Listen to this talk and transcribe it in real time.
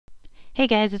Hey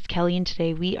guys, it's Kelly, and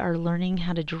today we are learning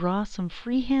how to draw some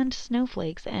freehand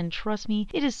snowflakes, and trust me,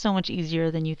 it is so much easier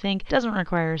than you think. It doesn't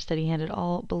require a steady hand at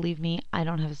all. Believe me, I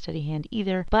don't have a steady hand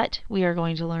either, but we are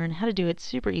going to learn how to do it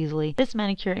super easily. This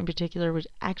manicure in particular was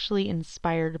actually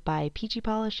inspired by Peachy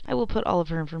Polish. I will put all of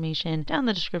her information down in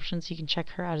the description so you can check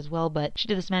her out as well, but she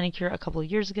did this manicure a couple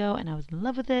of years ago and I was in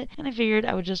love with it, and I figured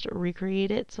I would just recreate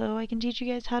it so I can teach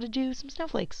you guys how to do some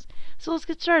snowflakes. So let's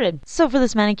get started. So for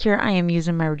this manicure, I am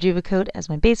using my Rejuva coat as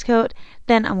my base coat.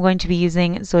 Then I'm going to be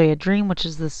using Zoya Dream, which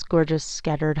is this gorgeous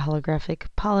scattered holographic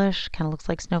polish. Kind of looks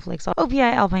like snowflakes.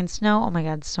 OPI Alpine Snow. Oh my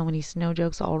god, so many snow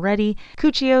jokes already.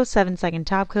 Cuccio 7-second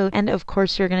top coat. And of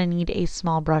course you're going to need a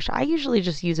small brush. I usually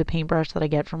just use a paintbrush that I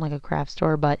get from like a craft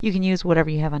store, but you can use whatever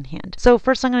you have on hand. So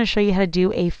first I'm going to show you how to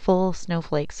do a full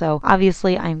snowflake. So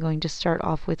obviously I'm going to start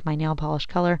off with my nail polish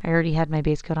color. I already had my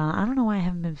base coat on. I don't know why I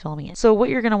haven't been filming it. So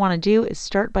what you're going to want to do is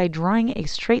start by drawing a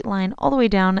straight line all the way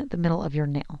down the middle of your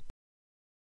nail.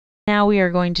 Now we are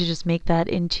going to just make that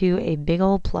into a big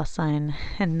old plus sign,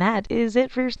 and that is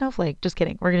it for your snowflake. Just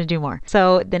kidding, we're going to do more.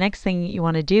 So the next thing you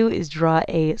want to do is draw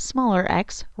a smaller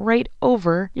X right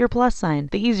over your plus sign.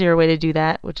 The easier way to do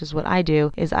that, which is what I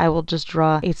do, is I will just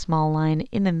draw a small line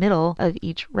in the middle of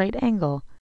each right angle.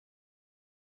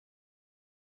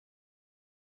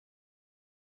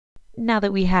 Now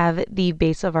that we have the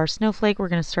base of our snowflake, we're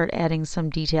going to start adding some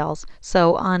details.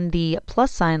 So on the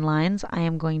plus sign lines, I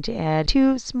am going to add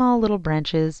 2 small little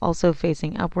branches, also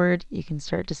facing upward. You can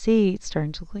start to see it's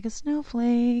starting to look like a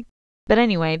snowflake. But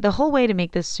anyway, the whole way to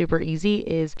make this super easy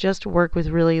is just work with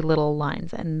really little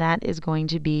lines, and that is going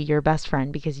to be your best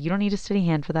friend because you don't need a steady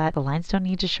hand for that. The lines don't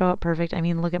need to show up perfect. I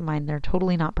mean, look at mine. They're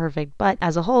totally not perfect, but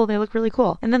as a whole, they look really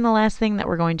cool. And then the last thing that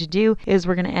we're going to do is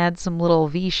we're going to add some little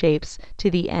V shapes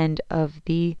to the end of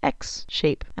the X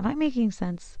shape. Am I making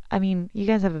sense? I mean, you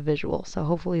guys have a visual, so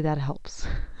hopefully that helps.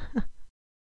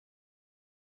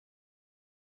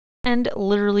 And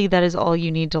literally that is all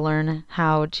you need to learn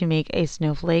how to make a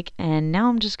snowflake. And now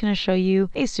I'm just going to show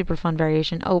you a super fun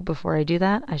variation. Oh, before I do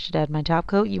that, I should add my top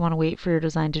coat. You want to wait for your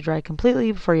design to dry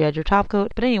completely before you add your top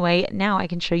coat. But anyway, now I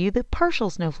can show you the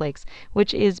partial snowflakes,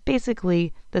 which is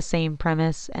basically the same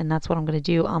premise, and that's what I'm going to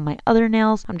do on my other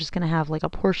nails. I'm just going to have like a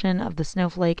portion of the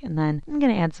snowflake, and then I'm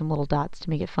going to add some little dots to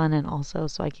make it fun and also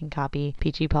so I can copy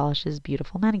Peachy Polish's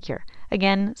beautiful manicure.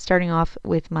 Again, starting off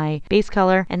with my base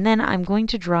color, and then I'm going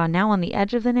to draw now on the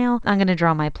edge of the nail, I'm going to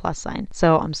draw my plus sign.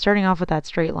 So I'm starting off with that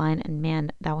straight line, and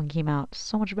man, that one came out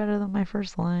so much better than my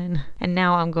first line. And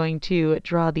now I'm going to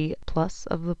draw the plus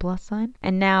of the plus sign.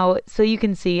 And now, so you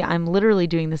can see I'm literally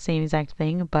doing the same exact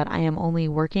thing, but I am only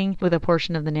working with a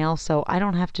portion of the nail, so I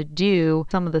don't have to do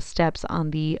some of the steps on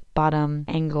the bottom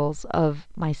angles of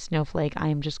my snowflake. I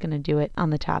am just going to do it on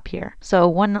the top here. So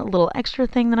one little extra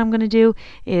thing that I'm going to do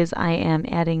is I am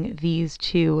adding these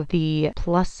to the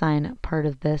plus sign part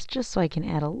of this just so I can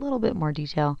add a little bit more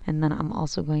detail, and then I'm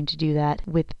also going to do that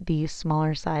with the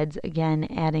smaller sides, again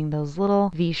adding those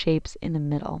little V shapes in the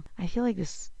middle. I feel like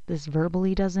this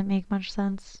verbally doesn't make much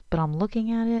sense, but I'm looking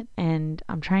at it and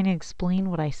I'm trying to explain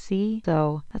what I see,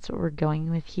 so that's what we're going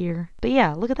with here. But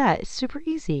yeah, look at that. It's super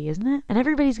easy, isn't it? And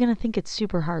everybody's gonna think it's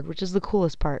super hard, which is the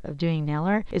coolest part of doing nail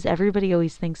art, is everybody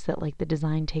always thinks that like the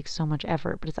design takes so much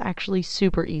effort, but it's actually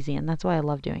super easy, and that's why I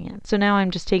love doing it. So now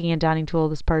I'm just taking a dotting tool.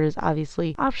 This part is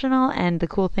obviously optional, and the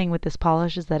cool thing with this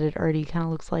polish is that it already kind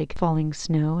of looks like falling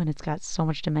snow, and it's got so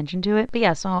much dimension to it. But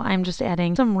yeah, so I'm just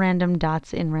adding some random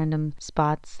dots in random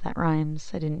spots. That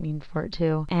rhymes. I didn't mean for it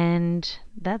to. And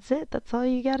that's it. That's all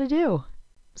you gotta do.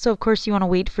 So of course you want to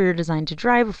wait for your design to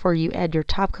dry before you add your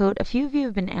top coat. A few of you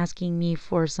have been asking me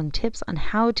for some tips on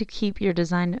how to keep your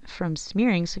design from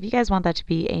smearing, so if you guys want that to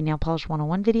be a Nail Polish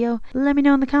 101 video, let me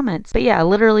know in the comments. But yeah,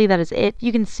 literally that is it.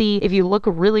 You can see, if you look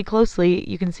really closely,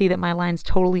 you can see that my lines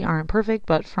totally aren't perfect,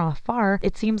 but from afar,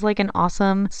 it seems like an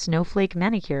awesome snowflake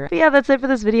manicure. But yeah, that's it for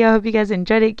this video. I hope you guys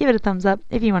enjoyed it. Give it a thumbs up.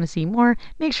 If you want to see more,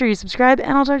 make sure you subscribe,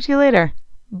 and I'll talk to you later.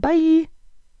 Bye!